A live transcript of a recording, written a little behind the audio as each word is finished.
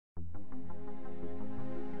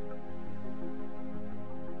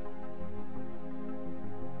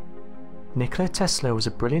Nikola Tesla was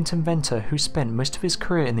a brilliant inventor who spent most of his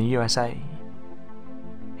career in the USA.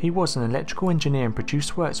 He was an electrical engineer and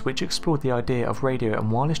produced works which explored the idea of radio and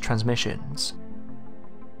wireless transmissions.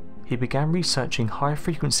 He began researching higher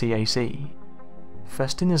frequency AC,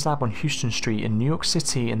 first in his lab on Houston Street in New York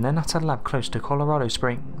City and then at a lab close to Colorado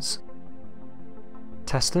Springs.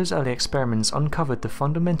 Tesla's early experiments uncovered the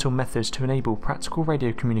fundamental methods to enable practical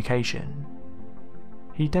radio communication.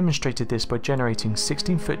 He demonstrated this by generating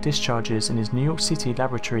 16-foot discharges in his New York City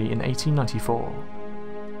laboratory in 1894.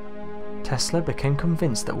 Tesla became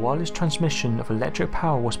convinced that wireless transmission of electric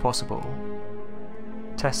power was possible.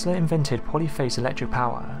 Tesla invented polyphase electric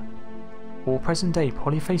power. All present-day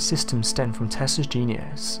polyphase systems stem from Tesla's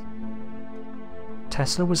genius.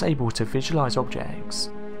 Tesla was able to visualize objects,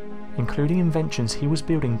 including inventions he was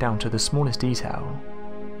building down to the smallest detail.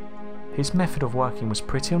 His method of working was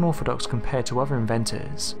pretty unorthodox compared to other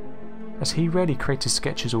inventors, as he rarely created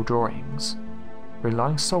sketches or drawings,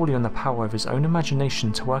 relying solely on the power of his own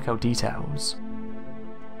imagination to work out details.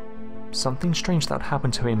 Something strange that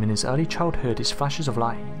happened to him in his early childhood is flashes of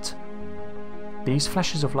light. These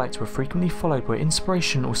flashes of light were frequently followed by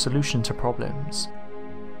inspiration or solution to problems.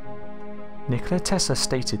 Nikola Tesla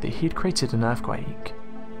stated that he had created an earthquake,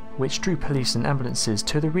 which drew police and ambulances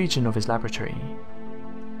to the region of his laboratory.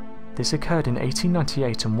 This occurred in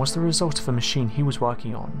 1898 and was the result of a machine he was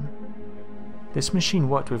working on. This machine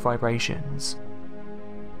worked with vibrations.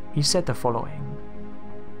 He said the following: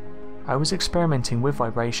 "I was experimenting with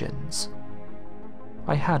vibrations.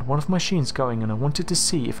 I had one of my machines going and I wanted to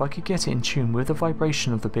see if I could get it in tune with the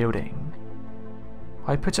vibration of the building.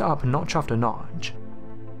 I put it up notch after notch.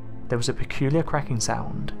 There was a peculiar cracking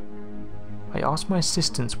sound. I asked my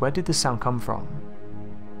assistants where did the sound come from.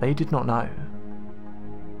 They did not know.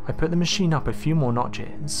 I put the machine up a few more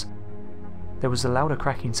notches. There was a louder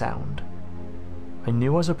cracking sound. I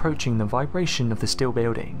knew I was approaching the vibration of the steel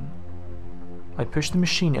building. I pushed the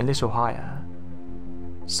machine a little higher.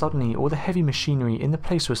 Suddenly all the heavy machinery in the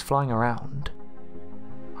place was flying around.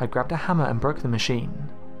 I grabbed a hammer and broke the machine.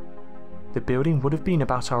 The building would have been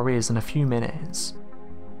about our ears in a few minutes.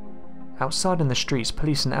 Outside in the streets,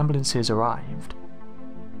 police and ambulances arrived.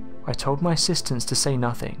 I told my assistants to say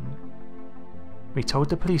nothing. We told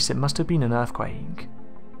the police it must have been an earthquake.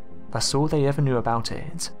 That's all they ever knew about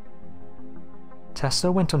it."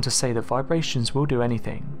 Tesla went on to say that vibrations will do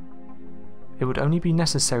anything. It would only be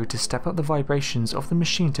necessary to step up the vibrations of the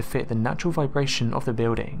machine to fit the natural vibration of the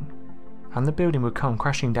building, and the building would come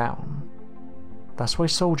crashing down. That's why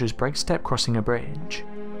soldiers break step crossing a bridge.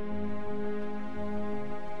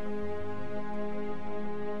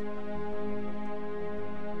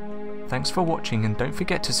 Thanks for watching and don't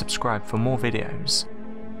forget to subscribe for more videos.